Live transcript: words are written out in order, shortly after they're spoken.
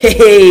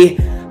Hey,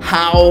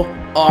 how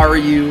are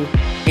you?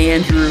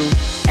 Andrew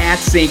at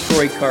St.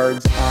 Croix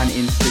Cards on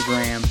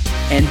Instagram.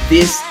 And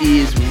this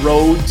is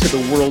Road to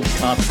the World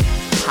Cup,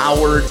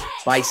 powered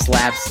by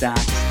Slab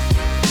Stocks.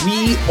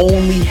 We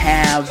only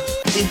have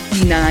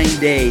 59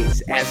 days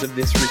as of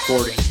this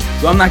recording,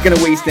 so I'm not going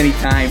to waste any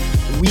time.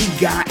 We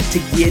got to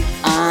get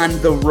on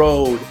the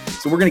road.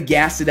 So we're going to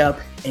gas it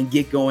up and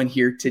get going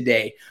here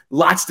today.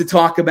 Lots to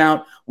talk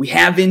about. We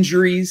have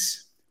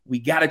injuries. We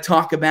got to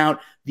talk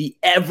about the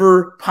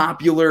ever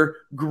popular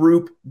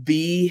Group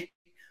B.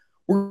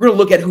 We're going to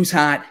look at who's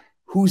hot,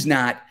 who's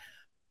not.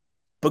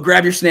 But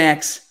grab your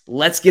snacks.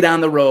 Let's get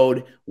on the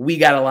road. We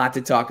got a lot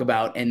to talk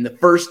about. And the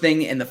first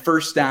thing and the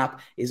first stop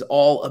is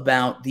all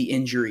about the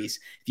injuries.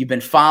 If you've been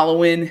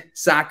following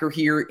soccer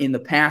here in the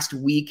past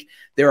week,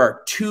 there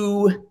are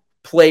two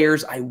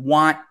players I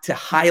want to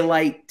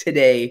highlight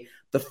today.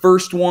 The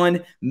first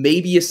one,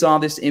 maybe you saw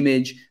this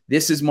image.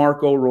 This is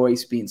Marco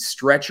Reus being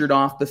stretchered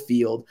off the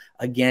field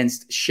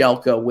against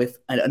Schalke with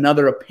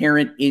another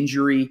apparent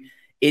injury.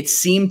 It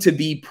seemed to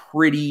be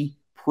pretty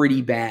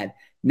bad.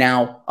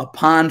 Now,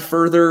 upon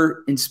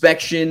further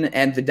inspection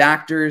and the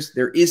doctors,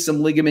 there is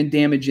some ligament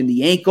damage in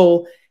the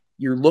ankle.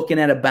 You're looking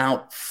at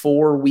about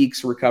 4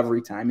 weeks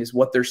recovery time is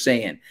what they're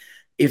saying.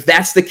 If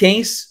that's the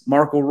case,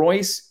 Marco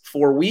Reus,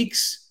 4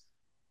 weeks.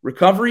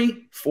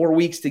 Recovery, 4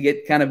 weeks to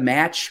get kind of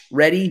match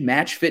ready,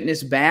 match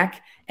fitness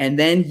back, and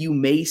then you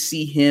may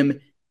see him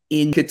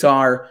in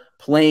Qatar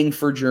playing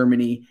for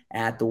Germany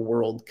at the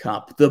World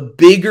Cup. The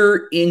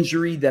bigger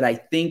injury that I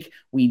think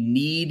we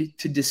need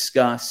to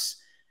discuss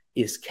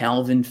is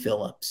Kalvin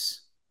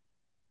Phillips.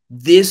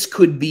 This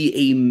could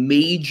be a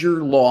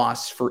major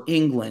loss for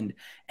England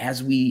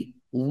as we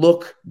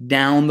look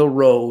down the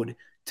road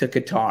to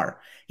Qatar.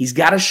 He's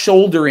got a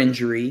shoulder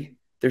injury.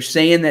 They're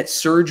saying that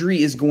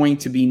surgery is going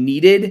to be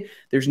needed.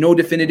 There's no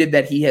definitive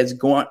that he has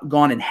gone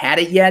and had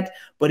it yet.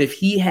 But if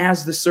he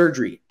has the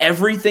surgery,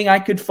 everything I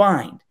could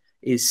find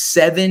is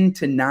 7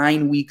 to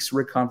 9 weeks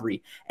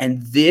recovery.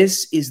 And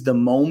this is the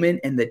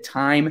moment and the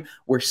time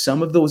where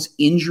some of those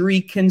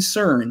injury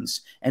concerns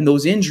and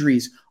those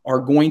injuries are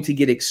going to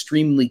get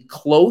extremely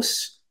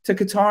close to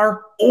Qatar,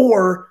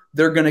 or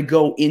they're going to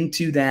go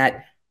into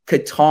that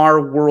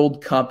Qatar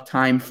World Cup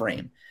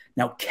timeframe.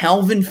 Now,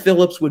 Kalvin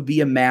Phillips would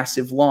be a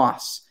massive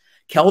loss.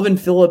 Kalvin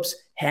Phillips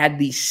had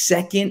the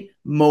second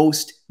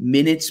most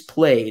minutes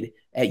played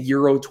at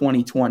Euro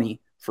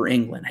 2020 for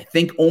England. I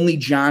think only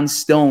John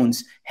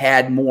Stones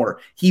had more.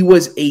 He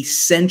was a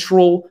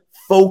central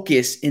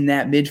focus in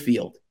that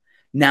midfield.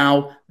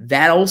 Now,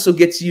 that also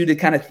gets you to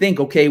kind of think,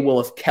 okay, well,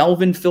 if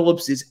Kalvin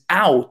Phillips is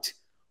out,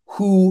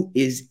 who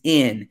is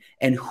in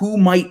and who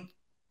might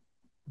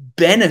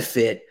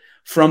benefit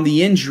from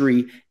the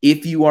injury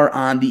if you are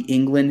on the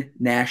England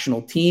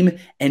national team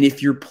and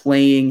if you're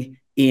playing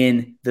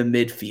in the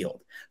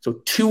midfield. So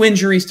 2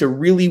 injuries to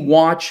really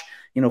watch.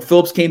 You know,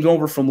 Phillips came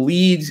over from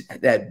Leeds,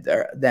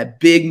 that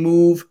big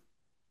move,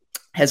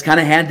 has kind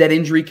of had that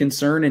injury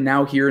concern, and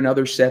now here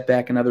another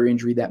setback, another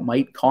injury that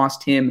might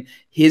cost him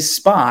his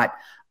spot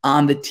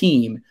on the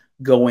team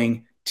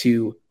going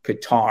to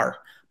Qatar.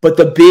 But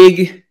the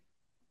big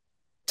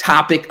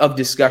topic of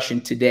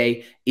discussion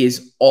today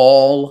is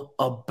all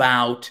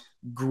about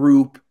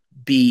Group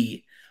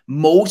B.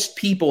 Most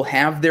people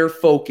have their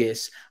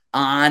focus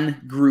on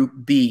Group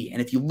B.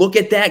 And if you look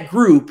at that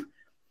group,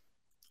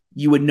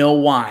 you would know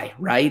why,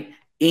 right?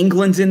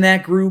 England's in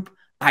that group.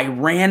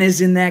 Iran is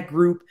in that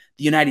group.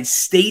 The United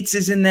States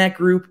is in that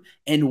group.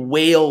 And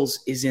Wales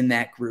is in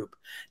that group.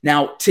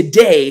 Now,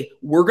 today,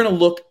 we're going to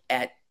look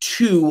at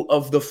 2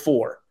 of the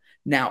 4.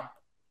 Now,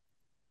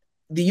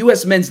 the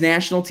U.S. men's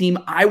national team,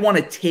 I want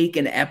to take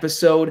an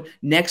episode.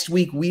 Next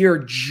week, we are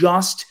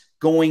just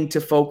going to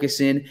focus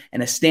in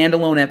and a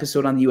standalone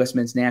episode on the U.S.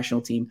 men's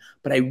national team.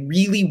 But I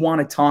really want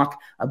to talk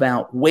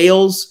about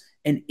Wales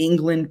and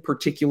England,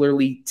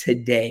 particularly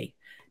today.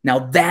 Now,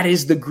 that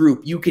is the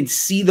group. You can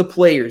see the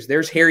players.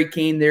 There's Harry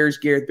Kane. There's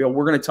Gareth Bale.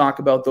 We're going to talk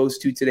about those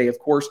 2 today, of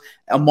course,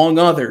 among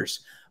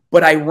others.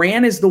 But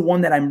Iran is the one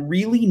that I'm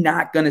really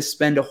not going to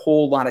spend a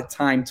whole lot of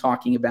time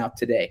talking about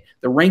today.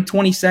 They're ranked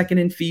 22nd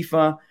in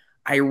FIFA.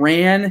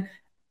 Iran,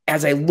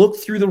 as I looked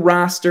through the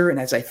roster and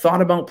as I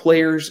thought about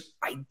players,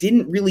 I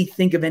didn't really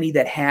think of any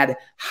that had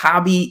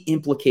hobby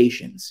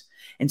implications.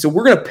 And so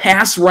we're going to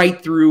pass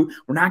right through.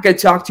 We're not going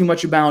to talk too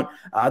much about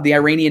the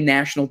Iranian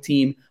national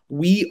team.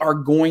 We are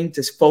going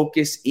to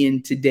focus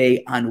in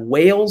today on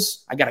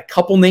Wales. I got a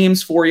couple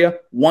names for you.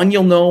 One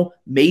you'll know,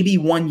 maybe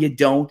one you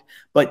don't.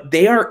 But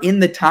they are in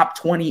the top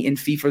 20 in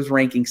FIFA's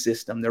ranking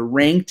system. They're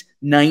ranked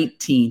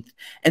 19th.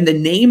 And the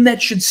name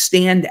that should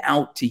stand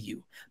out to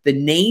you, the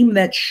name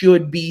that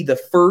should be the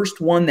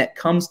first one that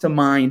comes to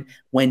mind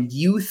when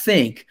you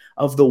think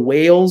of the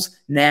Wales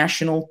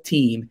national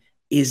team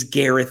is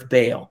Gareth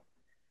Bale.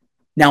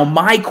 Now,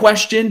 my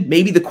question,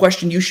 maybe the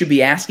question you should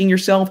be asking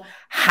yourself,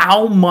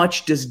 how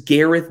much does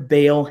Gareth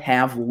Bale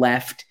have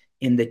left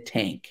in the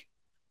tank?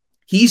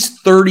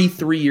 He's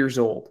 33 years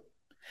old.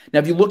 Now,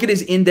 if you look at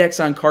his index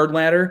on Card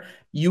Ladder,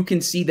 you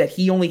can see that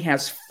he only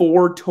has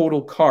 4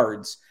 total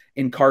cards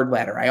in card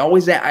ladder. I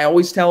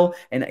always tell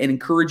and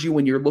encourage you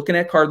when you're looking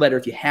at card ladder,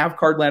 if you have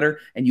card ladder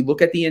and you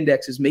look at the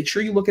indexes, make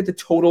sure you look at the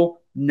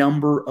total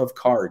number of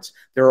cards.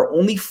 There are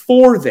only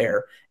 4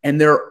 there, and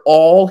they're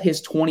all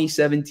his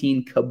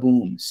 2017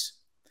 kabooms.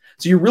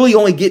 So you're really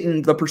only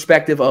getting the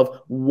perspective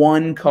of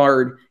 1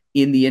 card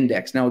in the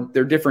index. Now,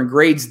 there are different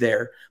grades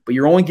there, but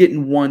you're only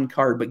getting 1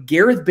 card. But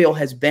Gareth Bale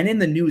has been in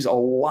the news a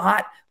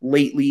lot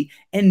lately,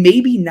 and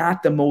maybe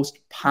not the most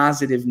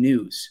positive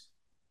news.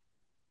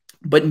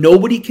 But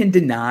nobody can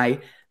deny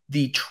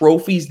the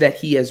trophies that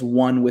he has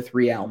won with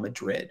Real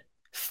Madrid.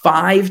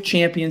 5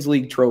 Champions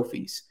League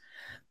trophies.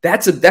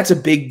 That's a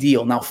big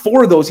deal. Now,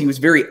 4 of those he was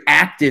very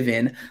active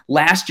in.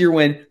 Last year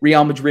when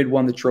Real Madrid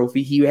won the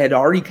trophy, he had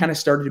already kind of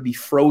started to be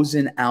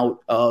frozen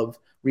out of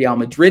Real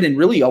Madrid, and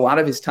really a lot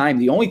of his time,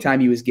 the only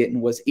time he was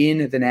getting was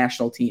in the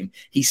national team.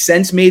 He's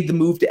since made the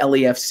move to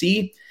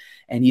LAFC,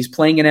 and he's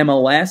playing in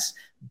MLS,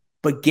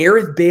 but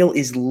Gareth Bale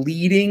is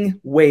leading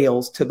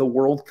Wales to the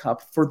World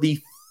Cup for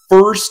the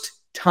first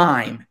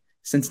time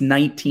since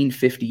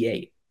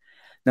 1958.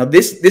 Now,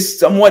 this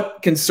somewhat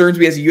concerns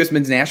me as a U.S.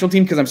 men's national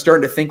team because I'm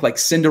starting to think like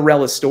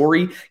Cinderella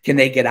story. Can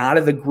they get out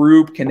of the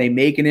group? Can they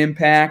make an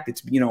impact?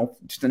 It's, just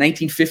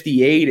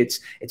 1958.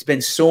 It's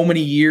been so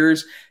many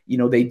years.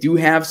 They do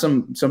have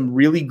some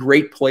really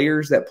great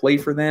players that play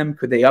for them.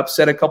 Could they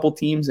upset a couple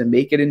teams and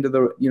make it into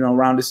the,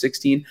 round of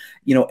 16?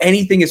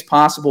 Anything is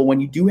possible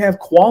when you do have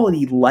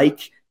quality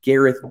like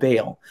Gareth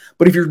Bale.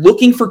 But if you're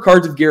looking for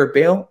cards of Gareth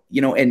Bale,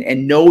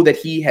 and know that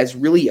he has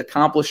really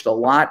accomplished a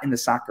lot in the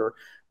soccer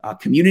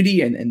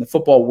community and the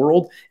football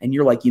world, and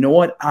you're like, you know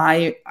what,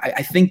 I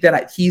think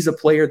that he's a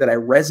player that I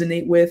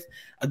resonate with.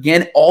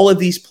 Again, all of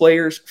these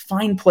players,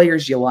 find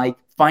players you like,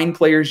 find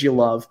players you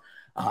love.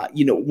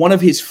 One of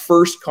his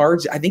first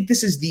cards, I think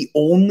this is the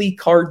only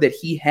card that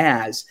he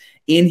has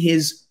in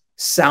his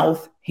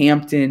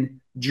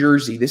Southampton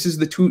jersey. This is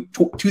the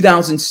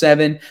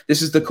 2007.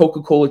 This is the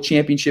Coca-Cola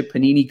Championship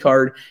Panini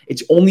card.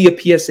 It's only a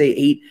PSA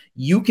 8.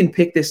 You can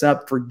pick this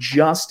up for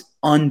just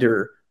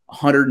under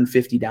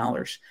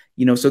 $150,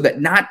 so that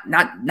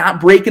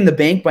not breaking the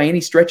bank by any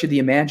stretch of the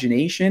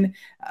imagination.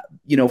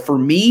 For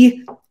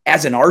me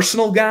as an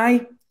Arsenal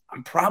guy,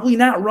 I'm probably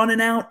not running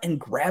out and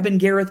grabbing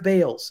Gareth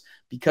Bale's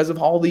because of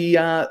all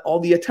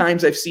the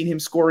times I've seen him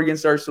score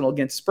against Arsenal,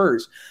 against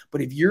Spurs.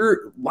 But if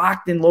you're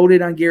locked and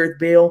loaded on Gareth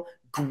Bale,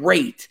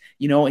 great,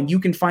 and you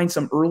can find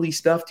some early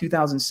stuff,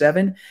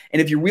 2007.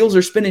 And if your wheels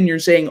are spinning, you're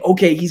saying,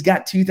 okay, he's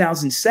got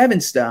 2007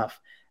 stuff.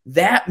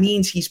 That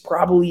means he's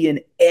probably in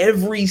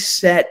every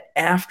set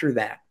after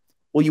that.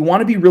 Well, you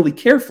want to be really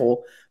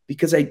careful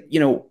because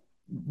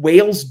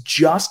Wales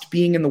just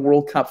being in the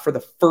World Cup for the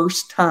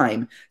first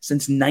time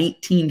since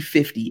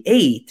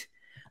 1958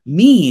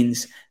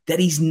 means that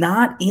he's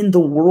not in the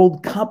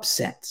World Cup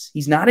sets.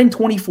 He's not in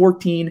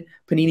 2014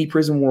 Panini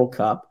Prism World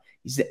Cup.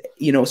 He's and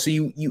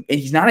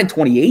he's not in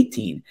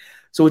 2018.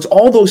 So it's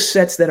all those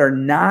sets that are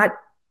not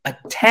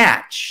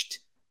attached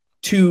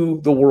to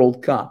the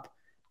World Cup.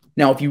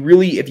 Now, if you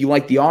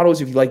like the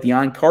autos, if you like the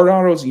on-card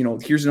autos,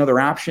 here's another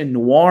option,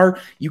 Noir.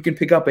 You can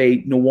pick up a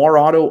Noir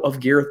auto of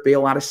Gareth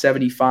Bale out of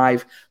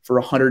 75 for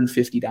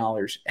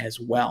 $150 as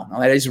well. Now,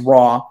 that is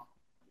raw,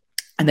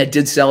 and that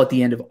did sell at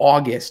the end of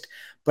August.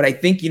 But I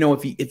think,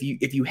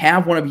 if you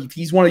have if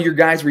he's one of your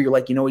guys where you're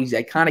like, he's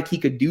iconic, he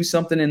could do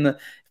something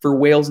for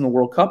Wales in the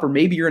World Cup, or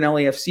maybe you're an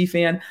LAFC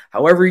fan.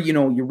 However, you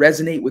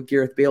resonate with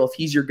Gareth Bale. If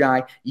he's your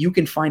guy, you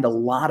can find a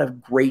lot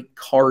of great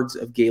cards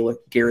of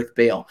Gareth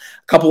Bale.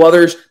 A couple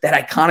others,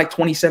 that iconic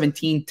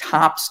 2017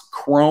 Topps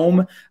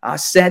Chrome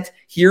set.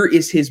 Here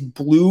is his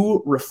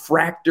blue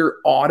refractor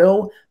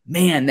auto.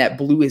 Man, that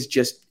blue it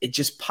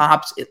just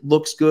pops. It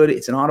looks good.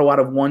 It's an auto out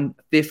of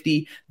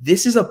 150.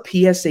 This is a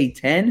PSA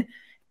 10.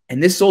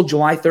 And this sold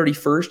July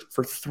 31st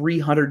for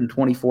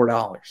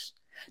 $324.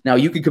 Now,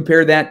 you could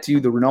compare that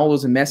to the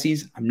Ronaldos and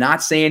Messis. I'm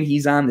not saying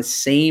he's on the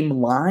same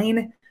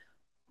line,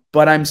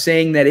 but I'm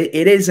saying that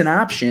it is an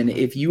option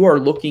if you are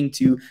looking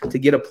to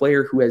get a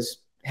player who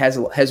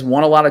has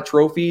won a lot of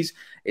trophies,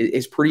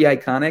 is pretty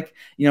iconic.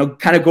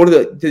 Kind of go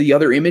to the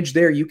other image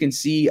there. You can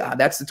see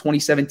that's the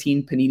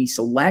 2017 Panini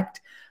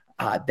Select.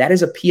 That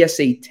is a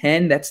PSA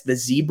 10. That's the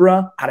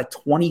Zebra out of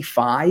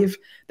 25.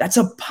 That's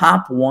a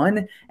Pop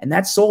 1, and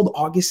that sold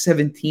August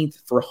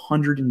 17th for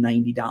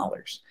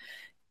 $190.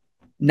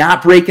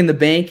 Not breaking the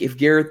bank if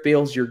Gareth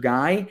Bale's your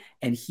guy,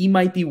 and he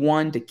might be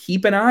one to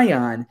keep an eye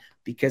on,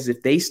 because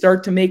if they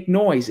start to make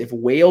noise, if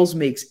Wales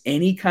makes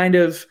any kind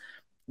of,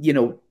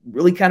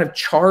 really kind of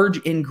charge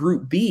in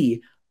Group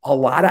B, a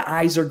lot of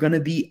eyes are going to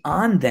be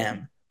on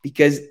them.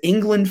 Because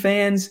England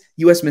fans,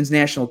 U.S. men's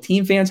national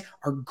team fans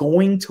are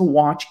going to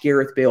watch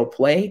Gareth Bale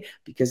play,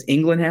 because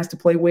England has to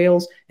play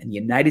Wales and the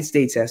United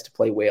States has to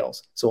play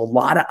Wales. So a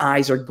lot of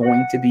eyes are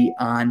going to be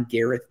on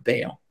Gareth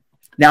Bale.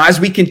 Now, as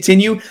we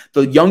continue,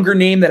 the younger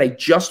name that I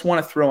just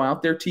want to throw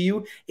out there to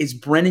you is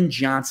Brennan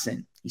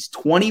Johnson. He's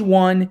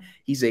 21.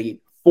 He's a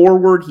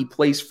forward. He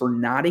plays for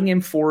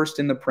Nottingham Forest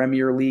in the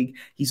Premier League.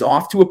 He's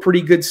off to a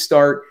pretty good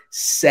start.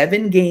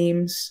 7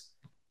 games,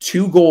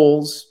 2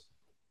 goals.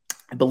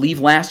 I believe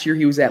last year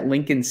he was at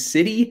Lincoln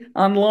City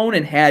on loan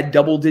and had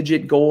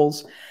double-digit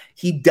goals.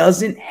 He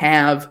doesn't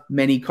have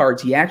many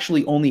cards. He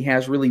actually only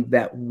has really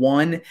that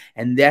one,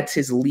 and that's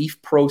his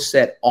Leaf Pro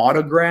Set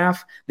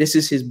autograph. This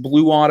is his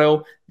blue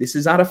auto. This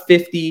is out of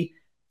 50.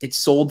 It's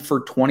sold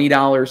for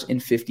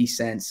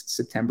 $20.50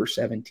 September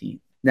 17th.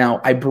 Now,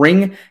 I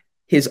bring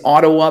his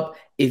auto up.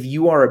 If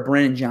you are a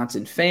Brennan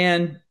Johnson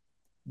fan,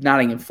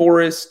 Nottingham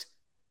Forest,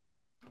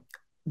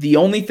 the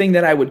only thing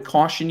that I would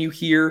caution you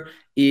here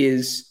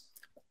is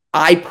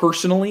I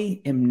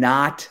personally am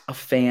not a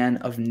fan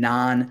of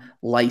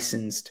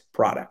non-licensed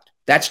product.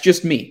 That's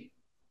just me.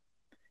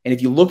 And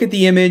if you look at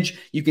the image,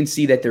 you can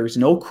see that there's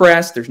no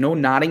crest. There's no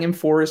Nottingham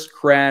Forest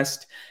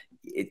crest.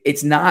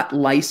 It's not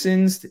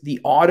licensed. The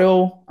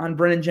auto on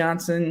Brennan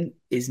Johnson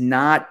is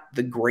not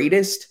the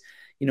greatest.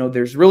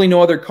 There's really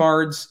no other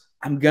cards.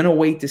 I'm going to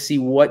wait to see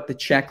what the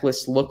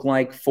checklists look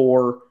like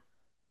for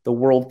the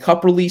World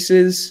Cup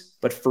releases.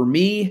 But for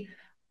me,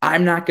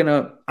 I'm not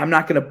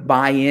gonna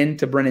buy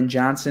into Brennan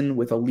Johnson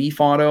with a Leaf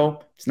auto.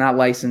 It's not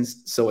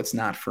licensed, so it's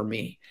not for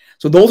me.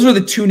 So those are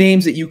the two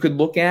names that you could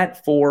look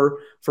at for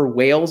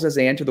Wales as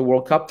they enter the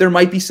World Cup. There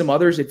might be some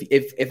others.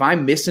 If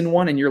I'm missing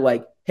one and you're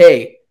like,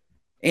 hey,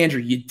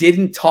 Andrew, you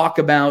didn't talk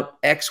about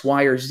X,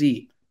 Y, or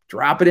Z,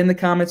 drop it in the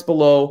comments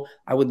below.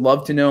 I would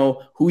love to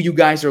know who you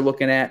guys are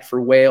looking at for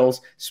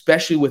Wales,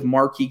 especially with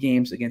marquee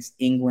games against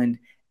England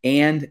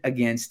and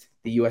against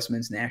the U.S.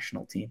 men's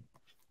national team.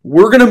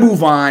 We're going to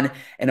move on,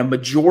 and a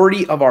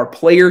majority of our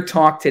player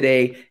talk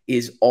today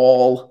is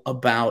all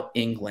about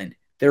England.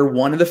 They're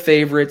one of the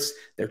favorites.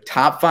 They're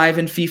top 5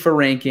 in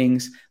FIFA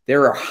rankings.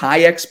 There are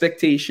high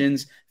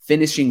expectations,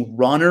 finishing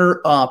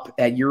runner-up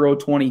at Euro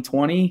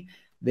 2020.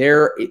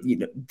 They're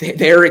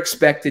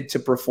expected to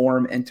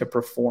perform and to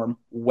perform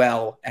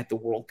well at the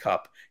World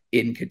Cup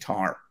in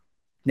Qatar.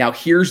 Now,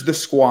 here's the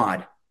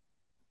squad.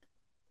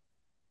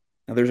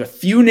 Now, there's a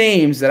few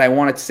names that I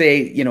want to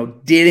say,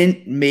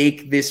 didn't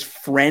make this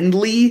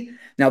friendly.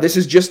 Now, this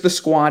is just the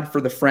squad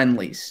for the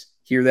friendlies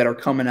here that are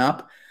coming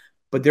up.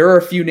 But there are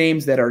a few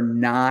names that are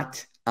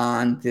not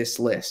on this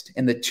list.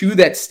 And the two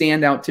that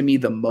stand out to me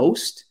the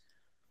most,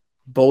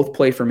 both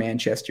play for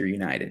Manchester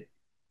United.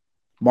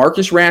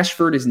 Marcus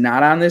Rashford is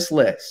not on this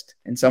list.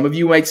 And some of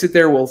you might sit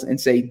there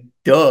and say,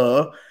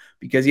 duh,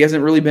 because he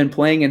hasn't really been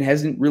playing and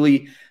hasn't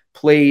really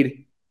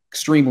played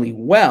extremely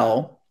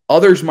well.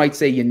 Others might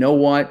say, you know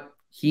what?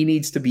 He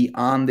needs to be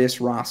on this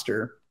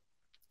roster.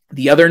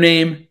 The other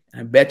name,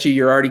 I bet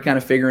you're already kind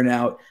of figuring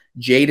out,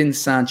 Jadon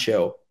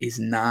Sancho is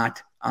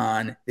not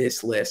on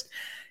this list.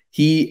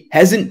 He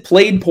hasn't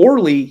played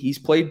poorly. He's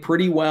played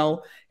pretty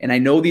well. And I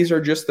know these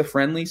are just the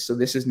friendlies, so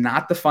this is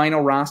not the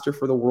final roster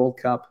for the World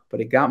Cup, but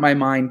it got my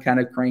mind kind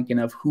of cranking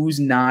of who's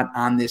not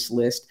on this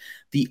list.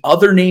 The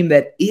other name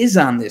that is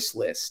on this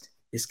list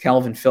is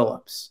Calvin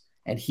Phillips,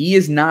 and he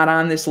is not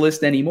on this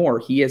list anymore.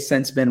 He has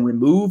since been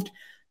removed.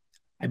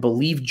 I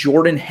believe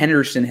Jordan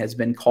Henderson has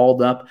been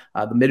called up,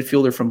 the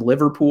midfielder from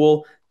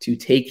Liverpool, to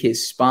take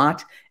his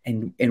spot.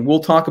 And we'll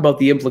talk about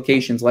the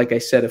implications, like I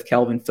said, of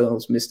Calvin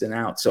Phillips missing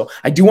out. So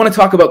I do want to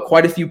talk about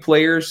quite a few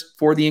players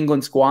for the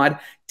England squad.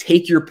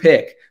 Take your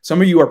pick.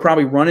 Some of you are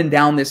probably running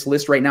down this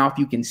list right now if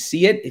you can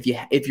see it.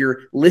 If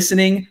you're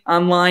listening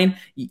online,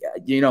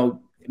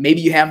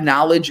 maybe you have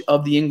knowledge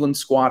of the England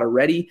squad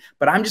already,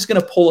 but I'm just going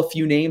to pull a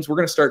few names. We're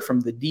going to start from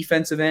the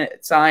defensive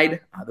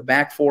side, the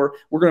back four.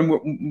 We're going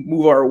to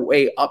move our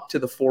way up to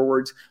the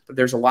forwards, but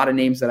there's a lot of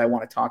names that I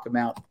want to talk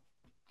about.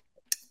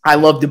 I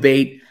love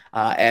debate.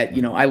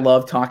 I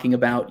love talking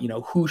about,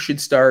 who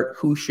should start,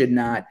 who should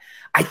not.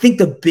 I think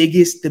the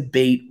biggest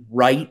debate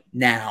right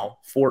now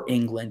for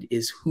England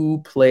is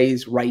who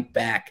plays right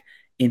back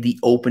in the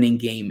opening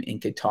game in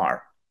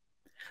Qatar.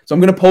 So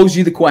I'm going to pose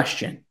you the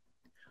question.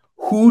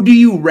 Who do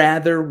you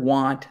rather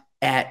want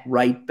at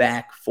right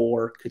back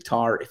for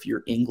Qatar if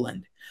you're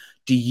England?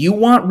 Do you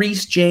want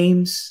Reece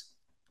James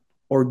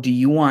or do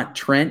you want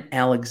Trent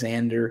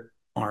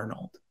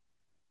Alexander-Arnold?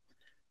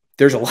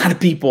 There's a lot of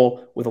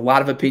people with a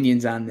lot of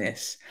opinions on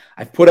this.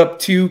 I've put up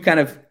two kind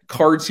of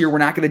cards here. We're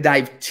not going to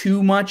dive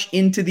too much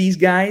into these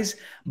guys,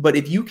 but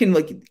if you can,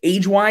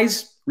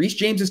 age-wise, Reece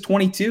James is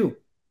 22.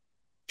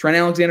 Trent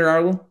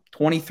Alexander-Arnold,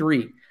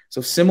 23.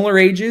 So similar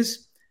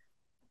ages.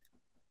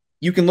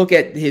 You can look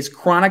at his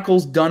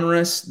Chronicles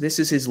Donruss. This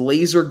is his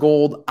laser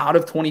gold out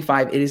of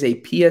 25. It is a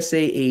PSA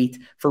 8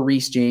 for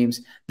Reece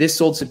James. This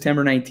sold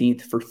September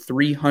 19th for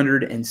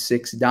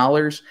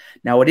 $306.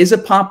 Now, it is a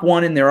pop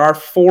one, and there are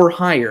 4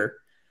 higher,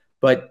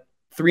 but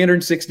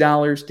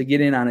 $306 to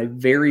get in on a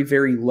very,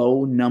 very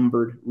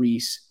low-numbered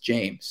Reece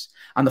James.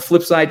 On the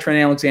flip side, Trent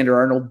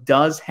Alexander-Arnold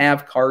does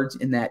have cards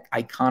in that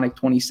iconic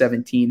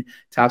 2017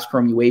 Topps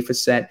Chrome UEFA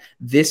set.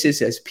 This is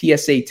his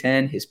PSA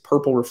 10, his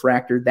purple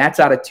refractor. That's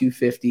out of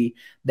 $250.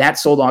 That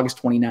sold August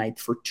 29th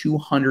for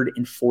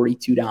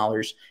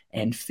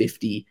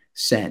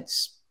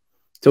 $242.50.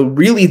 So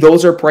really,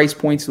 those are price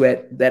points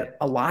that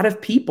a lot of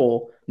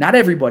people, not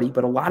everybody,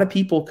 but a lot of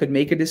people could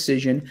make a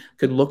decision,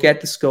 could look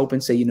at the scope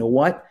and say, you know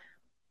what?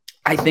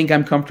 I think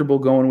I'm comfortable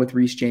going with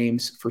Reece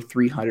James for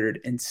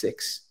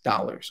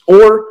 $306.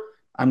 Or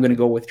I'm going to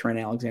go with Trent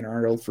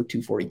Alexander-Arnold for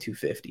 240,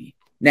 250.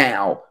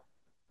 Now,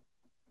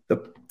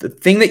 the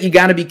thing that you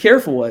got to be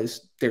careful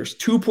is there's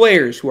two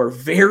players who are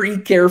very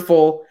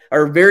careful,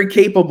 are very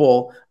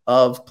capable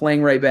of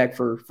playing right back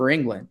for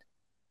England.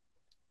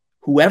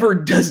 Whoever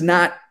does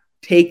not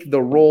take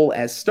the role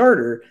as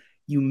starter,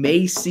 you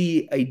may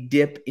see a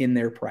dip in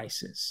their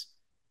prices.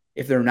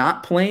 If they're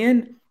not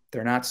playing,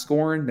 they're not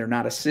scoring, they're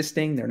not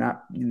assisting,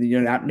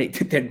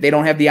 they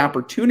don't have the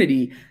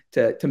opportunity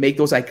to make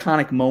those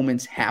iconic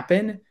moments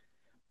happen.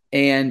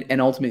 And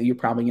ultimately, you're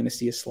probably going to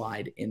see a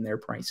slide in their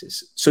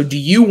prices. So do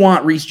you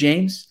want Reece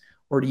James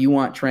or do you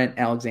want Trent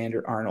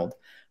Alexander-Arnold?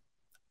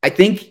 I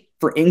think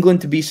for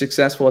England to be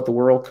successful at the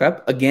World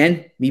Cup,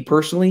 again, me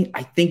personally,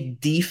 I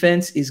think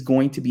defense is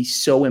going to be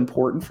so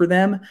important for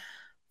them.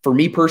 For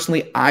me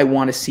personally, I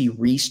want to see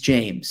Reece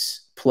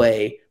James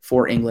play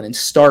for England and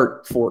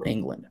start for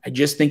England. I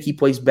just think he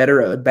plays a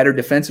better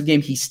defensive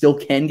game. He still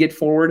can get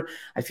forward.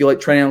 I feel like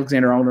Trent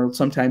Alexander-Arnold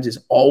sometimes is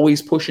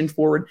always pushing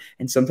forward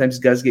and sometimes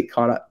does get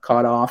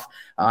caught off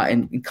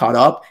and caught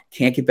up,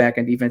 can't get back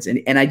on defense.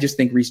 And I just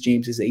think Reece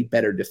James is a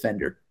better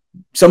defender.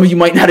 Some of you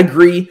might not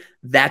agree.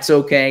 That's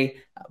okay.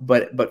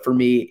 But for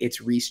me, it's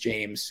Reece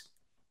James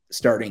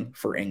starting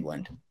for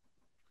England.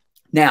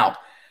 Now,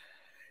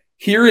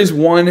 here is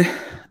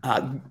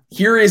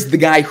the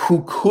guy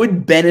who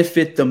could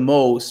benefit the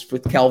most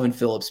with Calvin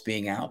Phillips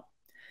being out.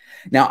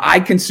 Now,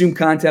 I consume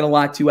content a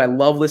lot too. I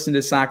love listening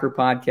to soccer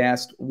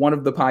podcasts. One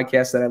of the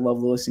podcasts that I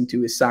love listening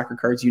to is Soccer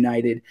Cards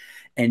United,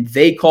 and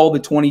they call the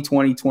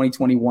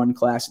 2020-2021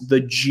 class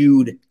the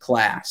Jude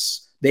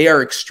class. They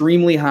are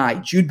extremely high.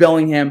 Jude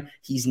Bellingham,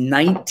 he's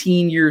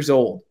 19 years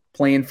old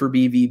playing for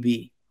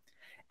BVB.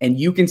 And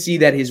you can see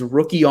that his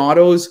rookie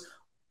autos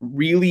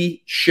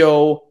really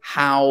show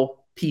how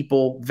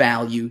people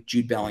value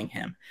Jude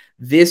Bellingham.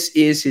 This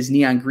is his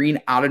neon green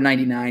out of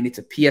 99. It's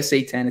a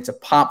PSA 10. It's a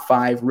Pop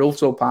 5, real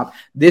so pop.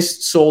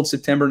 This sold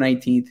September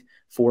 19th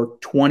for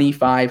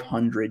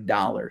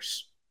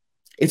 $2,500.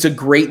 It's a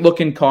great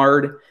looking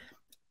card.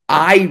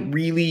 I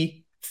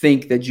really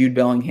think that Jude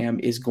Bellingham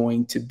is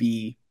going to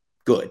be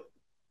good.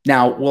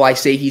 Now, will I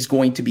say he's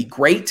going to be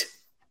great?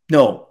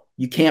 No,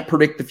 you can't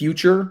predict the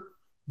future.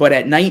 But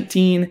at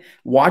 19,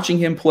 watching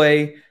him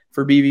play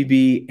for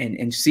BVB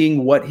and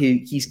seeing what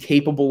he's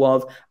capable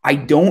of, I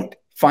don't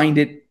find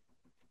it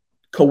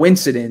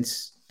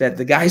coincidence that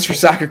the guys for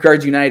Soccer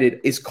Cards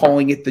United is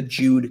calling it the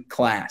Jude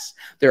class.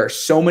 There are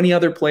so many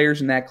other players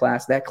in that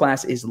class. That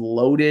class is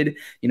loaded.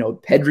 You know,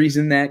 Pedri's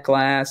in that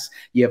class.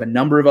 You have a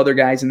number of other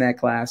guys in that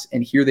class,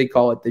 and here they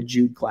call it the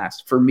Jude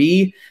class. For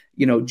me,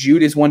 you know,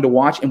 Jude is one to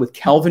watch, and with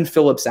Calvin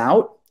Phillips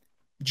out,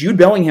 Jude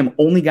Bellingham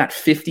only got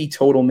 50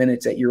 total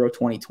minutes at Euro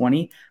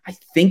 2020. I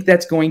think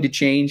that's going to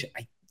change.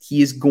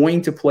 He is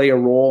going to play a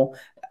role,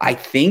 I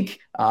think,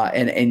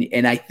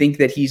 and I think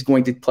that he's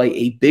going to play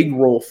a big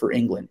role for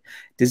England.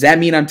 Does that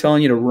mean I'm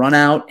telling you to run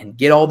out and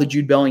get all the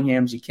Jude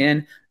Bellinghams you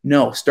can?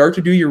 No. Start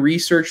to do your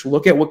research.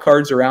 Look at what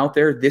cards are out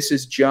there. This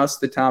is just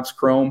the Topps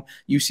Chrome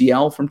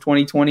UCL from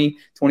 2020,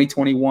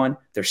 2021.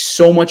 There's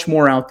so much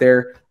more out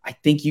there. I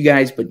think you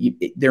guys,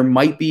 there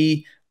might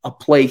be a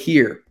play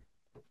here.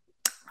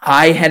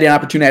 I had an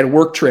opportunity, I had a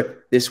work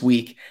trip this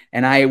week,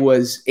 and I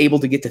was able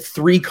to get to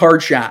 3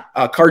 card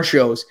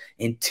shows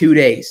in 2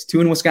 days,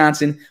 2 in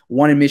Wisconsin,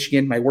 1 in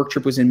Michigan. My work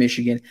trip was in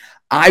Michigan.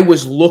 I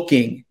was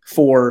looking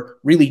for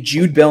really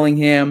Jude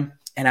Bellingham,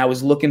 and I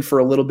was looking for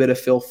a little bit of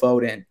Phil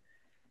Foden.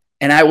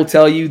 And I will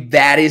tell you,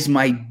 that is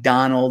my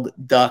Donald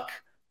Duck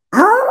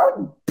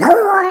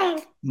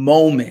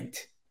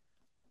moment.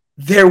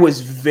 There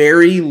was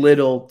very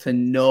little to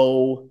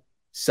no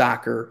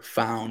soccer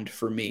found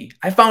for me.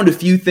 I found a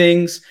few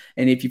things,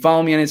 and if you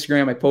follow me on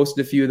Instagram, I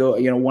posted a few of those,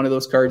 one of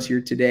those cards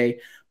here today.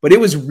 But it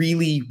was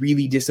really,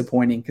 really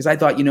disappointing because I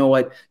thought, you know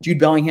what, Jude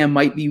Bellingham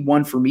might be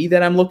one for me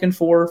that I'm looking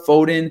for.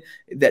 Foden,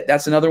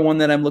 that's another one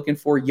that I'm looking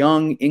for.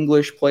 Young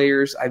English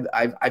players,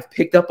 I've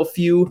picked up a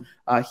few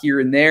here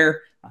and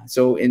there. I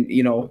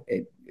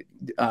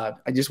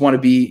just want to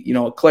be,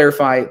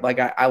 clarify. Like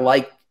I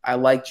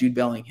like Jude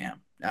Bellingham.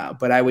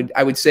 But I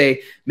would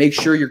say make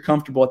sure you're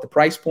comfortable at the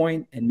price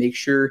point and make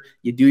sure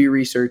you do your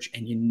research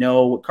and you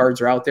know what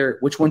cards are out there,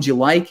 which ones you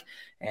like,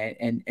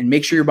 and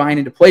make sure you're buying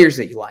into players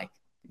that you like.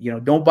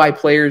 Don't buy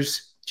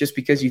players just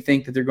because you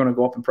think that they're going to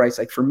go up in price.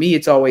 Like for me,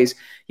 it's always,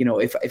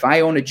 if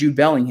I own a Jude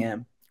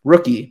Bellingham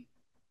rookie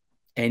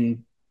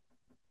and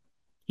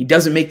he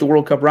doesn't make the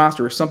World Cup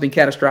roster or something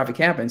catastrophic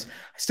happens,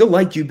 I still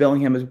like Jude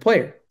Bellingham as a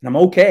player, and I'm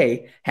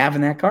okay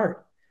having that card.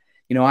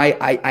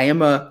 I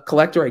am a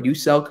collector. I do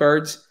sell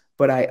cards.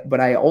 But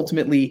I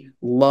ultimately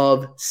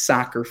love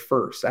soccer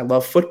first. I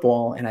love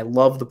football, and I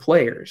love the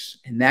players.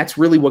 And that's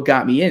really what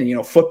got me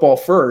in. Football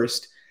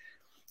first,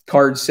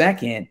 cards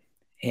second.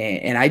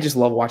 And I just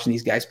love watching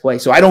these guys play.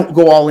 So I don't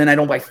go all in. I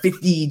don't buy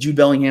 50 Jude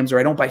Bellinghams or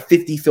I don't buy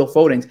 50 Phil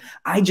Fodens.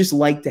 I just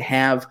like to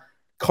have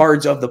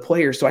cards of the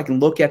player so I can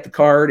look at the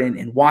card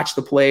and watch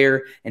the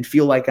player and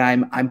feel like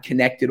I'm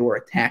connected or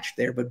attached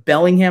there. But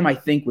Bellingham, I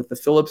think, with the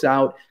Phillips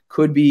out,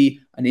 could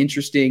be an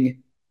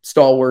interesting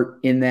stalwart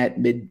in that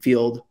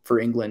midfield for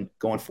England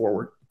going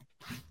forward.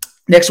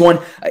 Next one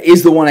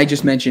is the one I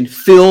just mentioned,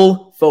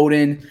 Phil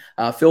Foden.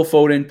 Phil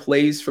Foden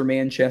plays for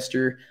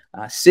Manchester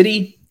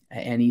City,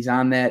 and he's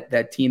on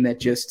that team that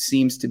just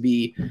seems to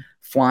be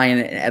flying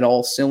at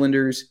all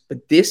cylinders.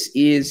 But this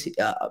is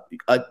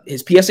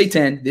his PSA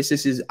 10. This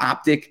is his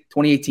Optic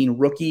 2018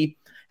 rookie.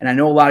 And I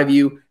know a lot of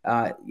you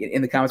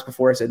in the comments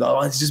before I said,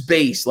 oh, it's just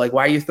base. Like,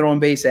 why are you throwing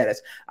base at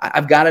us?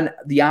 I've got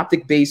the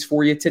Optic base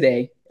for you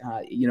today.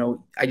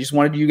 I just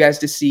wanted you guys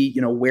to see,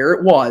 where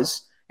it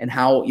was and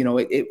how,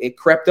 it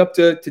crept up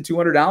to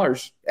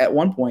 $200 at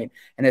one point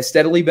and has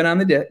steadily been on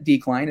the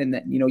decline. And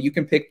that, you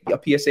can pick a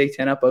PSA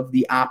 10 up of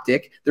the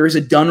Optic. There is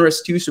a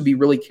Donruss too, so be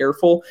really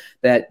careful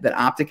that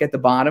Optic at the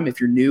bottom. If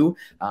you're new,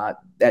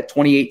 that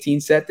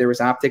 2018 set, there was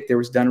Optic, there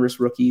was Donruss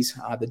rookies.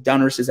 The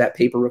Donruss is that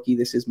paper rookie.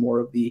 This is more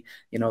of the,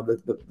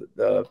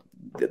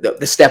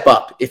 the step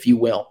up, if you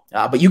will.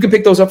 But you can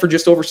pick those up for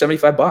just over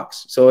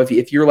 $75. So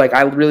if you're like,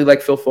 I really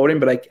like Phil Foden,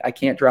 but I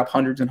can't drop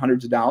hundreds and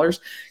hundreds of dollars,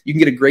 you can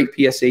get a great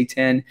PSA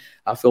 10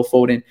 Phil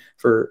Foden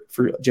for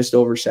just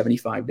over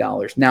 $75.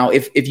 Now,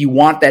 if you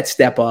want that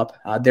step up,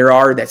 there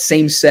are that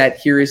same set.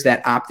 Here is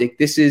that Optic.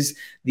 This is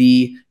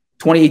the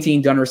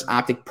 2018 Donruss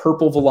Optic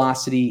Purple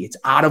Velocity. It's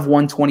out of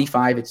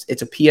 125.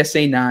 It's a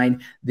PSA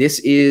 9. This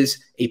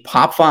is a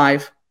Pop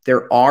 5.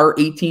 There are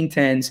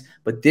 1810s,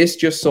 but this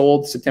just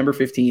sold September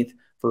 15th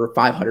for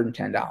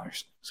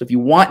 $510. So if you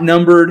want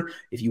numbered,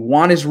 if you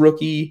want his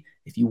rookie,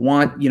 if you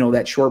want,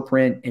 that short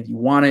print, if you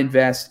want to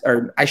invest,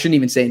 or I shouldn't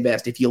even say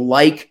invest, if you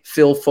like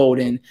Phil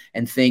Foden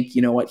and think,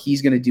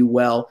 he's going to do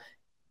well,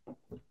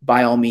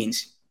 by all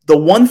means. The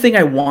one thing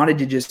I wanted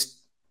to just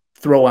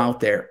throw out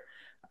there,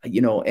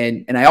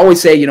 and I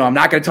always say, I'm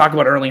not going to talk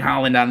about Erling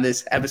Haaland on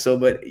this episode,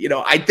 but,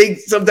 I think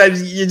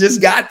sometimes you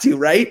just got to,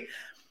 right?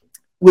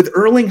 With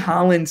Erling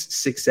Haaland's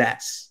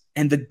success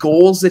and the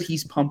goals that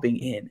he's pumping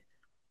in,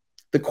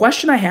 the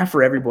question I have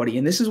for everybody,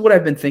 and this is what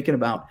I've been thinking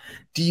about,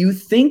 do you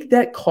think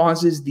that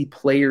causes the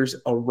players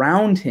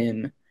around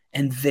him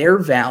and their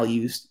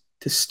values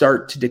to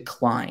start to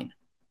decline?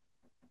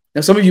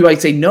 Now, some of you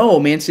might say, no,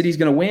 Man City's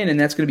going to win, and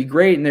that's going to be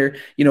great, and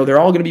they're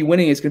all going to be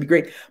winning. It's going to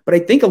be great. But I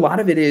think a lot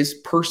of it is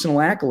personal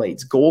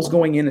accolades, goals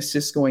going in,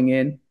 assists going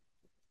in.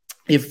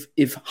 If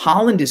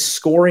Haaland is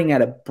scoring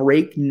at a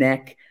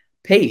breakneck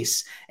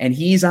pace and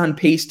he's on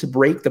pace to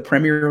break the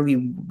Premier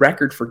League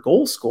record for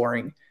goal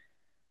scoring,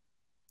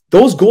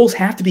 those goals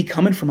have to be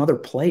coming from other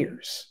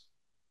players.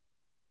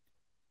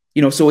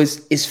 So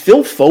is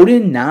Phil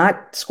Foden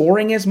not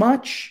scoring as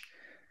much?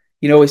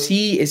 Is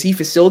he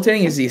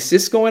facilitating? Is the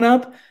assists going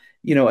up?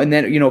 And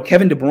then,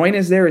 Kevin De Bruyne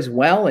is there as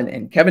well.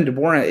 And Kevin De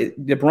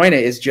Bruyne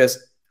is just,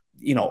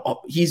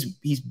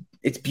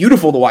 it's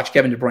beautiful to watch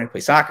Kevin De Bruyne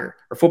play soccer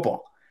or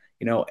football,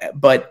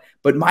 but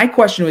my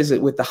question is that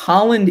with the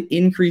Haaland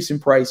increase in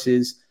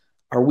prices,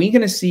 are we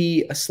going to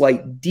see a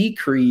slight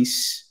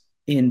decrease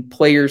in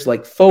players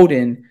like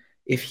Foden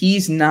if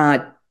he's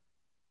not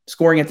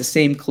scoring at the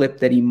same clip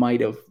that he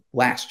might have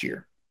last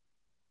year?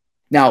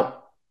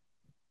 Now,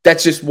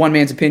 that's just one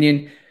man's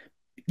opinion.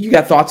 You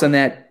got thoughts on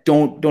that?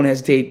 Don't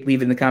hesitate.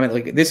 Leave it in the comment.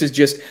 Like, this is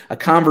just a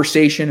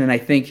conversation, and I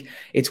think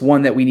it's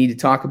one that we need to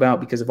talk about,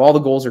 because if all the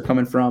goals are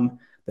coming from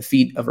the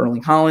feet of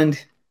Erling Haaland,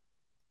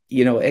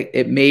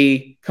 it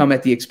may come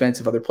at the expense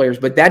of other players.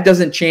 But that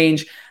doesn't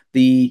change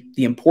the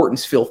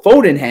importance Phil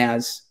Foden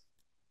has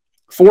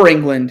for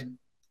England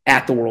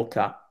at the World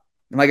Cup.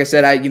 And like I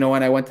said,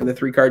 when I went to the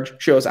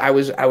 3-card shows, I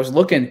was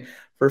looking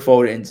for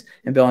Fodens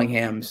and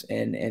Bellinghams,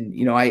 and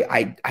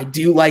I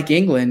do like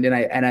England,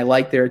 and I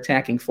like their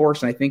attacking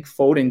force, and I think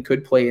Foden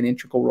could play an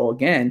integral role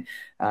again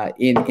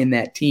in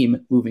that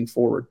team moving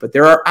forward. But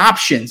there are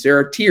options, there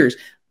are tiers.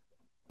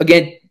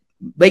 Again,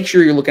 make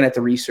sure you're looking at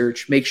the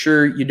research. Make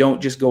sure you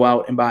don't just go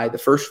out and buy the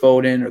first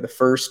Foden or the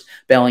first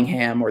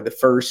Bellingham or the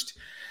first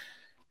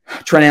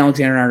Trent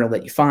Alexander-Arnold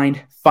that you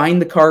find.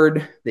 Find the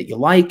card that you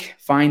like.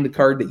 Find the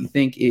card that you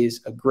think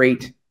is a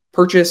great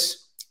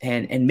purchase,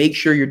 and make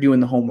sure you're doing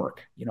the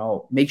homework.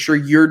 Make sure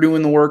you're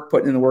doing the work,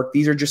 putting in the work.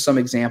 These are just some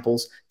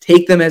examples.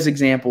 Take them as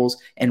examples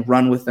and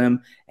run with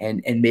them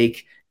and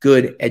make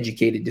good,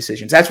 educated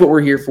decisions. That's what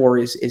we're here for,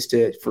 is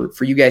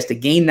for you guys to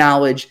gain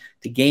knowledge,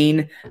 to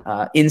gain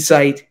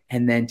insight,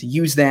 and then to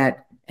use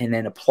that and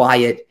then apply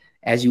it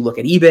as you look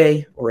at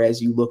eBay or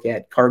as you look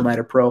at Card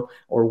Ladder Pro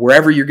or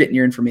wherever you're getting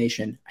your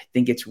information. I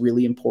think it's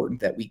really important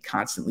that we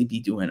constantly be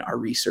doing our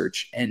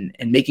research and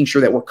making sure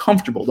that we're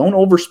comfortable. Don't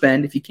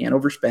overspend if you can't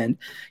overspend.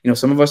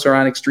 Some of us are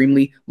on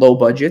extremely low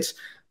budgets.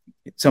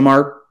 Some of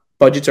our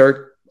budgets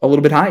are a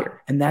little bit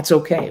higher, and that's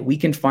okay. We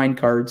can find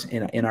cards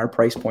in our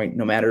price point,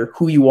 no matter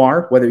who you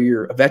are, whether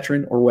you're a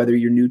veteran or whether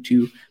you're new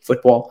to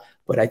football.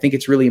 But I think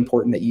it's really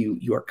important that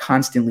you are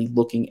constantly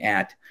looking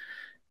at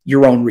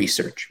your own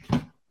research.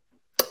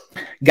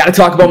 Got to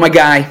talk about my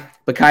guy,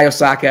 Bukayo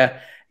Saka.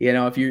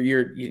 If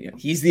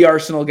he's the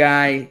Arsenal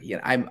guy.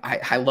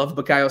 I love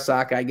Bukayo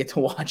Saka. I get to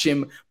watch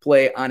him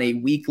play on a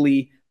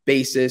weekly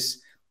basis.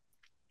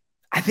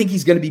 I think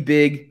he's going to be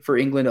big for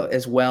England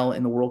as well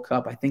in the World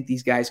Cup. I think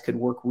these guys could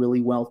work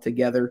really well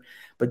together.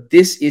 But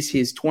this is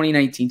his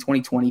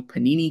 2019-2020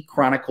 Panini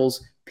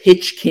Chronicles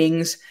Pitch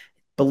Kings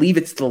believe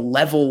it's the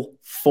level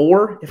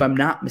 4, if I'm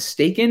not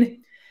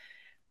mistaken.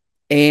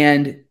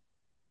 And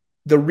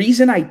the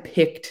reason I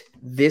picked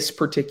this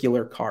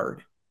particular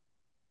card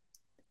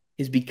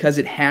is because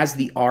it has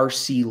the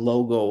RC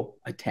logo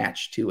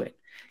attached to it.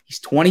 He's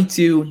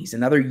 22. He's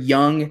another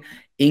young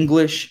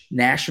English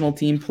national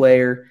team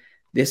player.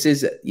 This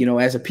is,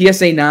 as a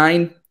PSA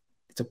 9,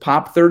 it's a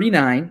Pop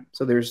 39.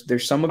 So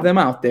there's some of them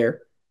out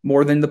there,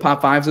 more than the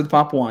Pop 5s or the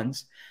Pop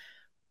 1s.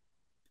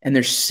 And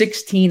there's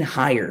 16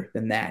 higher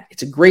than that.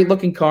 It's a great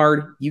looking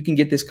card. You can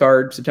get this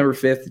card September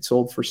 5th. It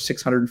sold for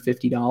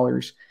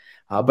 $650.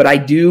 But I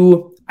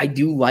do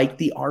like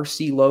the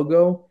RC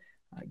logo.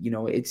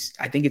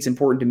 I think it's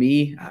important to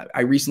me.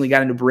 I recently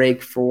got into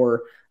break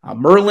for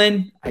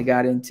Merlin. I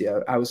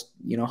was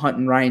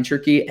hunting Ryan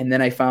Cherky, and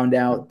then I found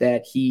out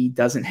that he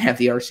doesn't have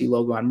the RC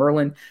logo on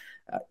Merlin.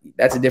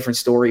 That's a different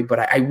story, but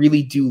I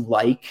really do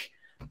like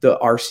the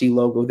RC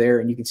logo there,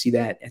 and you can see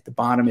that at the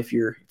bottom if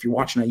you're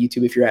watching on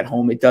YouTube. If you're at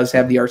home, it does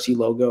have the RC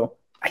logo.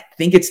 I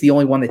think it's the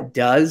only one that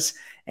does,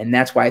 and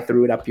that's why I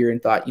threw it up here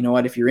and thought, you know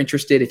what, if you're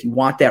interested, if you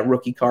want that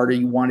rookie card or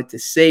you want it to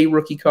say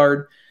rookie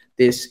card,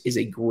 this is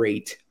a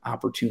great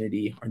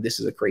opportunity, or this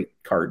is a great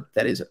card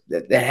that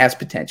has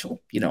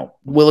potential.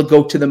 Will it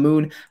go to the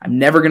moon? I'm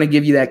never going to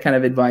give you that kind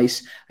of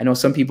advice. I know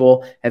some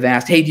people have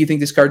asked, hey, do you think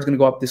this card's going to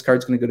go up? This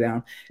card's going to go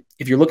down.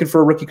 If you're looking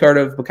for a rookie card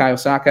of Bukayo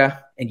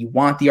Saka and you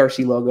want the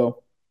RC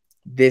logo,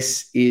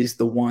 this is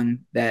the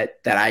one that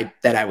I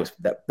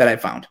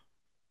found.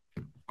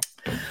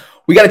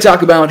 We got to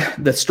talk about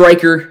the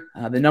striker,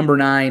 the number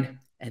 9,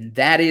 and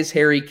that is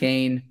Harry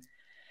Kane.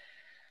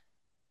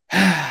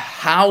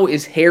 How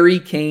is Harry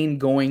Kane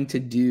going to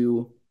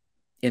do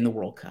in the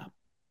World Cup?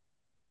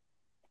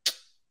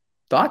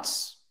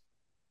 Thoughts?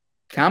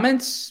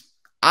 Comments?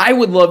 I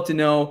would love to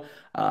know.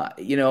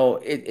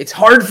 It's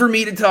hard for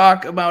me to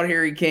talk about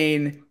Harry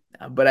Kane,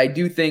 but I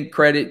do think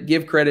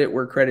give credit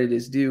where credit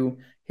is due.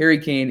 Harry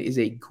Kane is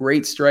a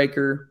great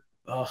striker.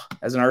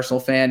 As an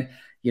Arsenal fan,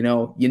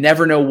 you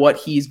never know what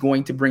he's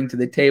going to bring to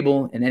the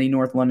table in any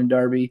North London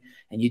derby,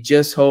 and you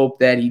just hope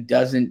that he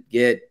doesn't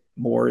get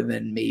more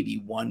than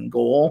maybe one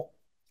goal.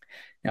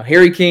 Now,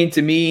 Harry Kane,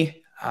 to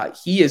me,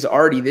 he is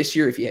already this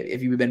year, if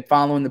you've been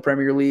following the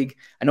Premier League,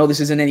 I know this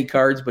isn't any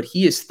cards, but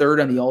he is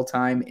 3rd on the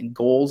all-time in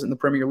goals in the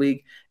Premier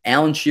League.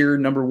 Alan Shearer,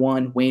 number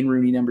 1, Wayne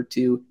Rooney, number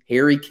 2.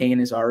 Harry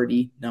Kane is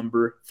already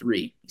number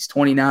 3. He's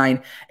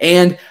 29.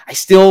 And I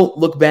still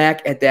look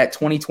back at that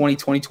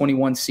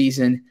 2020-2021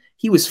 season.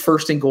 He was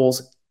 1st in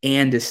goals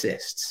and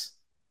assists.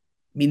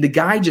 I mean, the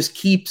guy just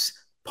keeps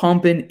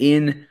pumping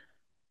in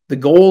the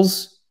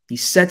goals. He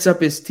sets up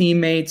his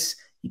teammates.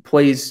 He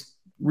plays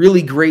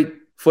really great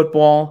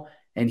football.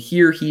 And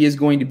here he is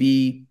going to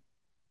be,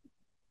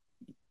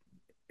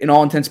 in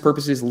all intents and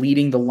purposes,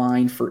 leading the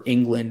line for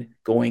England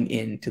going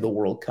into the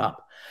World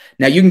Cup.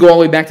 Now, you can go all the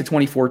way back to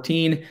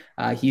 2014.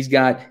 He's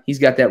got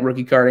that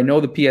rookie card. I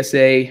know the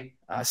PSA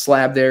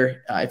slab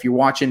there. If you're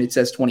watching, it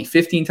says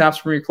 2015 Topps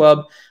Premier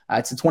Club.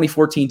 It's a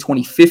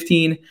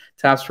 2014-2015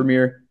 Topps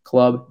Premier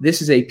Club.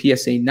 This is a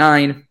PSA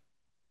 9.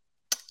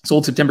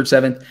 Sold September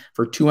 7th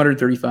for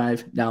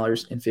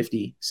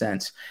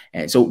 $235.50.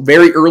 And so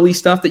very early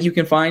stuff that you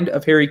can find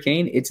of Harry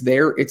Kane. It's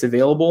there. It's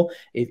available.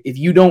 If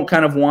you don't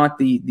kind of want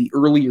the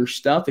earlier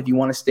stuff, if you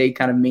want to stay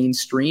kind of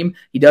mainstream,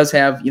 he does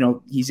have,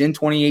 he's in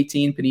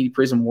 2018 Panini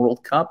Prism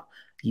World Cup.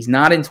 He's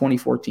not in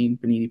 2014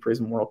 Panini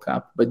Prism World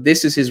Cup, but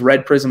this is his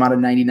red prism out of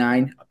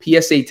 99. A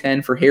PSA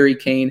 10 for Harry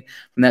Kane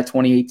from that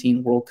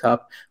 2018 World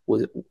Cup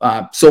was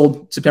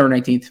sold September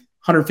 19th.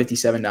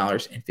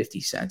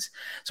 $157.50.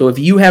 So if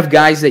you have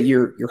guys that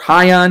you're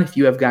high on, if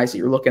you have guys that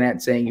you're looking at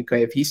and saying,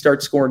 okay, if he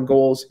starts scoring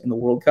goals in the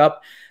World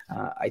Cup,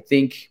 I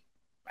think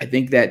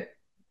that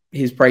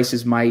his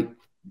prices might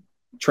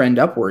trend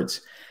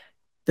upwards.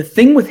 The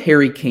thing with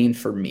Harry Kane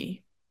for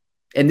me,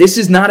 and this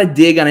is not a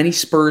dig on any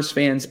Spurs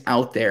fans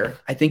out there,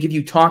 I think if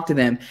you talk to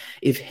them,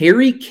 if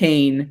Harry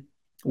Kane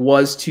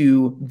was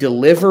to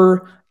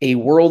deliver a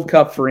World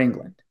Cup for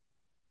England,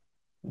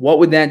 what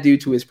would that do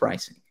to his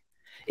pricing?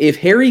 If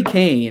Harry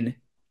Kane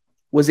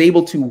was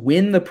able to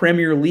win the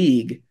Premier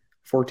League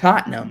for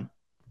Tottenham,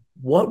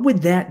 what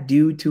would that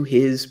do to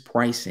his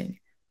pricing?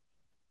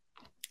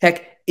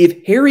 Heck,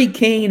 if Harry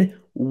Kane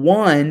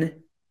won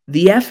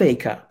the FA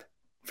Cup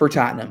for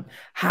Tottenham,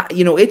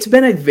 it's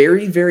been a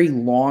very, very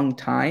long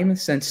time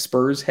since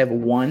Spurs have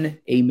won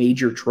a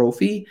major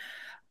trophy.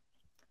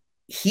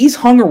 He's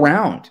hung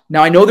around.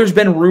 Now, I know there's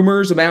been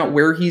rumors about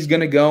where he's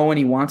going to go and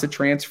he wants to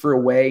transfer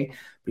away.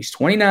 But he's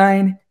 29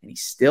 and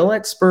he's still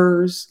at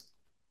Spurs.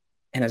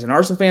 And as an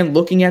Arsenal fan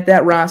looking at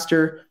that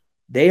roster,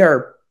 they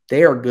are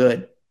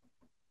good.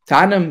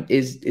 Tottenham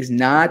is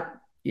not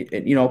a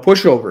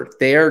pushover.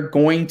 They are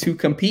going to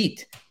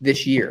compete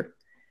this year.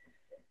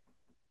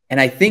 And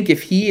I think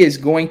if he is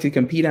going to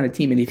compete on a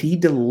team and if he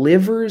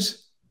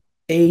delivers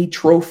a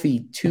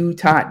trophy to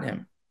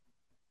Tottenham,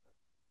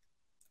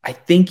 I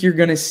think you're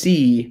going to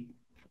see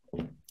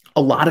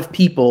a lot of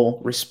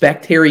people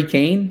respect Harry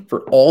Kane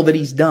for all that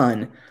he's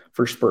done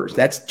for Spurs.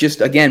 That's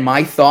just, again,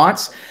 my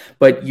thoughts.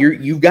 But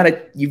you've got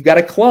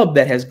a club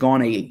that has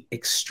gone a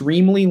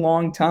extremely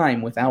long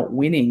time without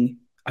winning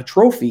a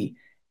trophy.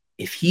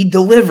 If he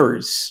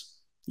delivers,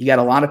 you got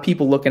a lot of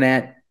people looking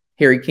at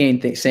Harry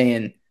Kane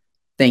saying,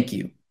 thank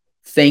you,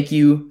 thank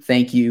you,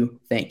 thank you,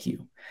 thank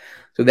you.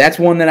 So that's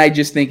one that I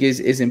just think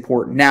is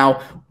important.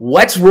 Now,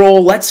 let's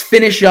roll. Let's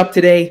finish up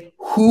today.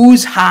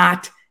 Who's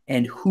hot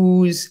and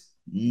who's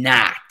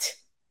not?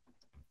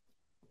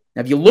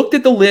 Now, if you looked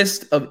at the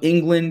list of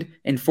England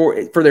and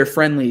for their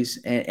friendlies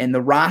and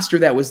the roster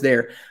that was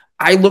there,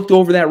 I looked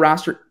over that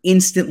roster.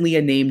 Instantly,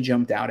 a name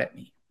jumped out at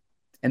me.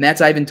 And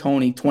that's Ivan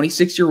Toney,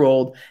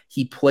 26-year-old.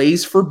 He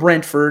plays for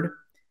Brentford,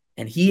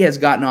 and he has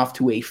gotten off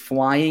to a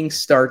flying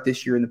start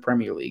this year in the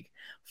Premier League.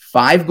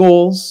 5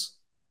 goals,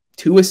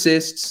 2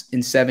 assists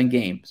in 7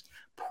 games.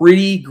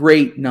 Pretty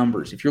great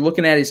numbers. If you're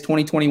looking at his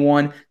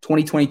 2021,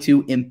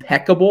 2022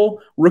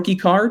 impeccable rookie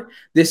card,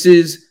 this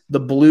is the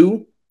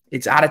blue.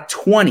 It's out of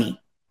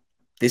 20.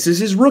 This is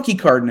his rookie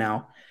card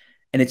now,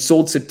 and it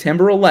sold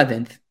September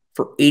 11th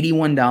for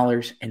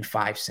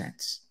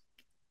 $81.05.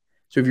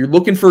 So if you're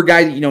looking for a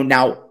guy,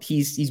 now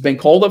he's been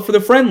called up for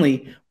the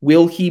friendly,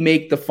 will he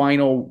make the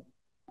final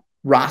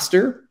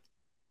roster?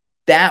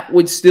 That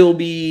would still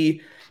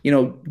be,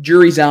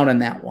 jury's out on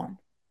that one.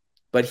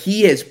 But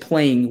he is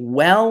playing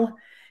well.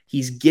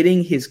 He's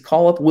getting his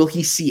call up. Will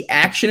he see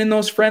action in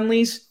those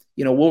friendlies?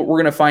 We're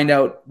going to find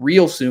out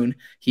real soon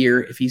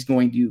here if he's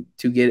going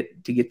to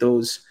get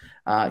those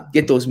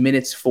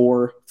minutes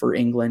for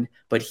England.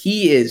 But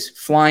he is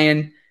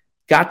flying.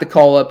 Got the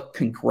call up.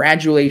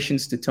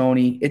 Congratulations to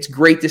Toney. It's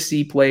great to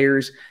see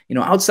players,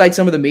 outside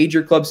some of the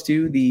major clubs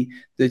too, the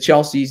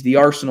Chelseas, the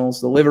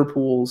Arsenals, the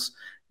Liverpools,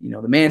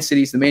 the Man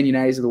Cities, the Man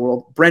Uniteds of the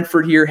world.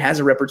 Brentford here has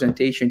a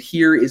representation.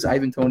 Here is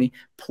Ivan Toney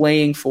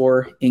playing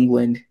for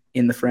England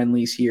in the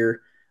friendlies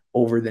here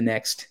over the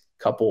next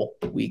couple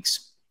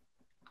weeks.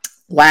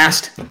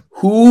 Last,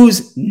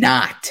 who's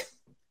not?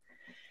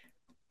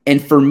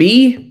 And for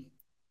me,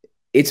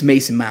 it's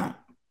Mason Mount.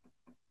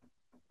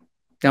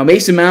 Now,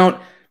 Mason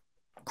Mount,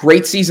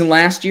 great season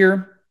last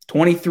year,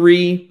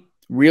 23,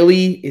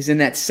 really is in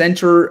that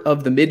center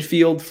of the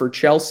midfield for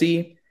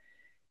Chelsea.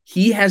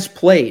 He has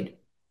played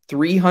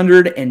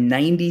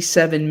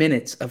 397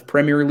 minutes of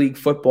Premier League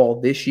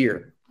football this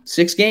year.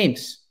 6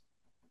 games.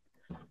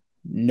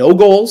 No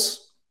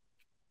goals.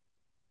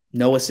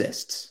 No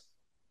assists.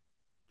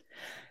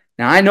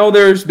 Now, I know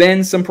there's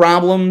been some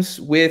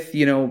problems with,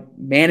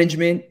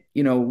 management.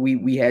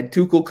 We had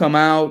Tuchel come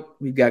out.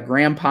 We've got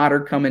Graham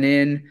Potter coming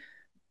in.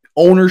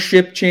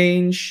 Ownership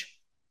change.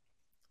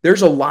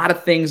 There's a lot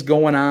of things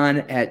going on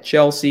at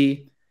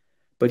Chelsea.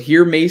 But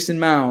here, Mason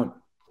Mount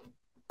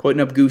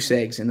putting up goose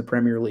eggs in the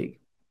Premier League.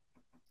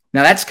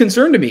 Now, that's a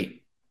concern to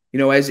me.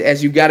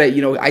 As you've got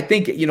to, I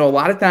think, a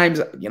lot of times,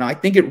 I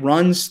think it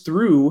runs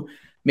through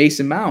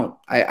Mason Mount.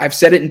 I've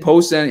said it in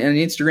posts on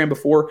Instagram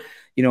before,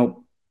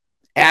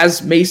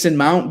 as Mason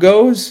Mount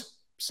goes,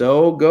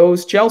 so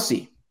goes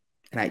Chelsea.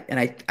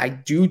 And I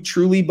do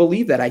truly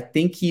believe that. I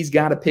think he's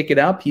got to pick it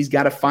up. He's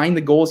got to find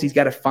the goals. He's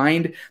got to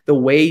find the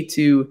way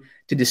to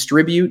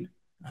distribute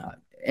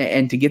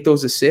and to get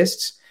those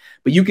assists.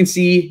 But you can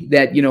see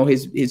that,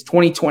 his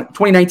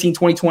 2019,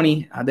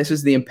 2020, this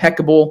is the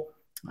impeccable.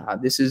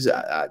 This is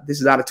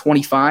out of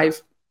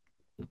 25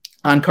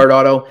 on Card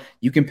Auto.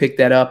 You can pick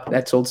that up.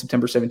 That sold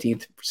September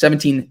 17th,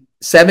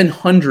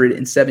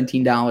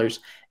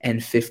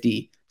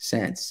 $717.50.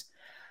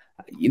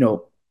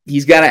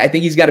 I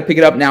think he's got to pick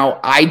it up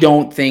now. I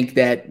don't think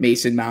that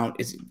Mason Mount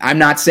is, I'm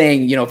not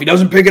saying, if he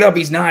doesn't pick it up,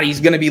 he's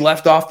going to be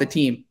left off the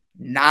team.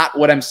 Not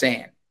what I'm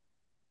saying.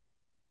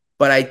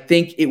 But I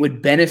think it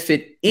would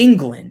benefit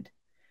England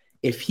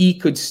if he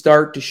could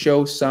start to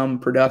show some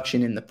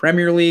production in the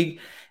Premier League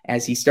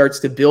as he starts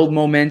to build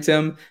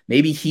momentum,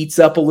 maybe heats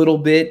up a little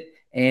bit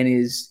and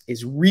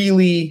is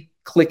really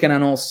clicking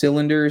on all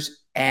cylinders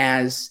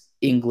as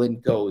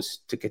England goes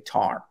to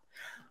Qatar.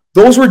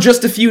 Those were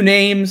just a few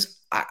names.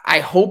 I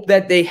hope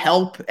that they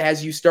help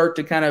as you start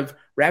to kind of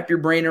wrap your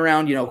brain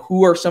around,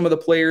 who are some of the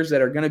players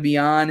that are going to be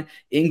on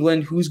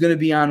England, who's going to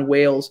be on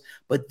Wales.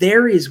 But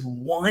there is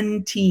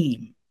one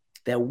team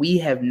that we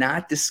have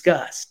not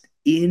discussed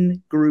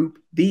in Group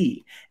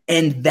B,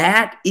 and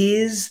that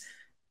is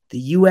the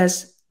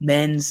U.S.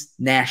 men's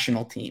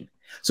national team.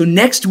 So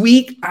next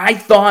week, I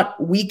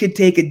thought we could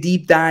take a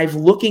deep dive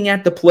looking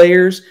at the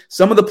players,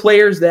 some of the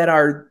players that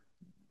are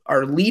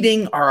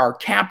leading, are our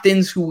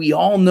captains who we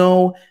all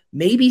know,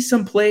 maybe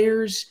some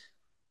players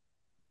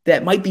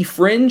that might be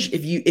fringe.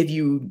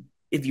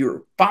 If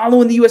you're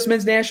following the U.S.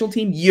 men's national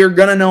team, you're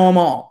going to know them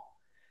all.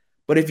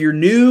 But if you're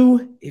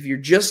new, if you're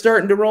just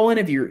starting to roll in,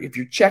 if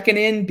you're checking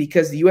in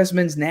because the U.S.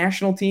 men's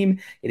national team,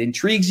 it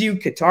intrigues you,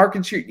 Qatar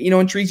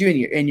intrigues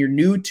you, and you're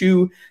new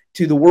to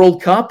the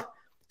World Cup,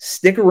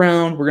 stick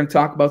around. We're going to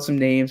talk about some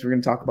names. We're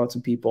going to talk about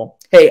some people.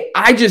 Hey,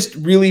 I just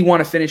really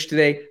want to finish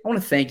today. I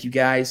want to thank you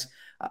guys.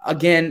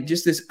 Again,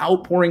 just this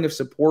outpouring of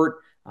support.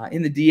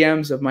 in the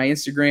DMs of my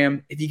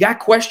Instagram. If you got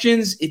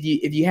questions, if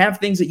you have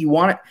things that you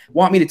want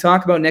me to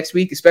talk about next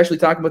week, especially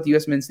talking about the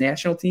U.S. men's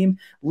national team,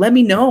 let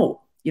me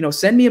know.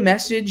 Send me a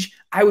message.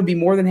 I would be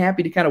more than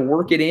happy to kind of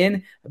work it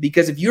in,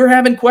 because if you're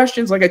having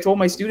questions, like I told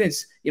my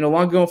students,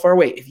 long ago and far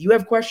away, if you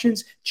have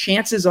questions,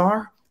 chances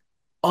are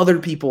other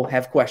people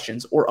have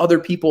questions, or other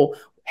people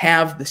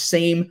have the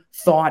same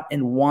thought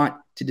and want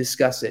to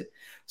discuss it.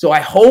 So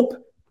I hope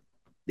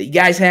that you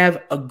guys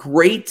have a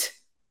great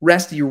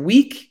rest of your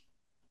week.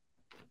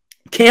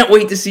 Can't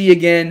wait to see you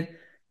again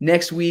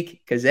next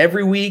week, because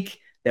every week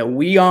that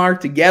we are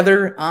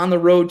together on the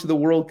road to the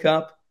World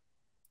Cup,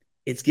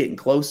 it's getting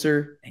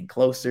closer and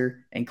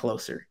closer and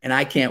closer. And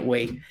I can't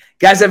wait.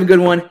 Guys, have a good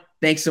one.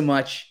 Thanks so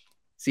much.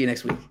 See you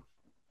next week.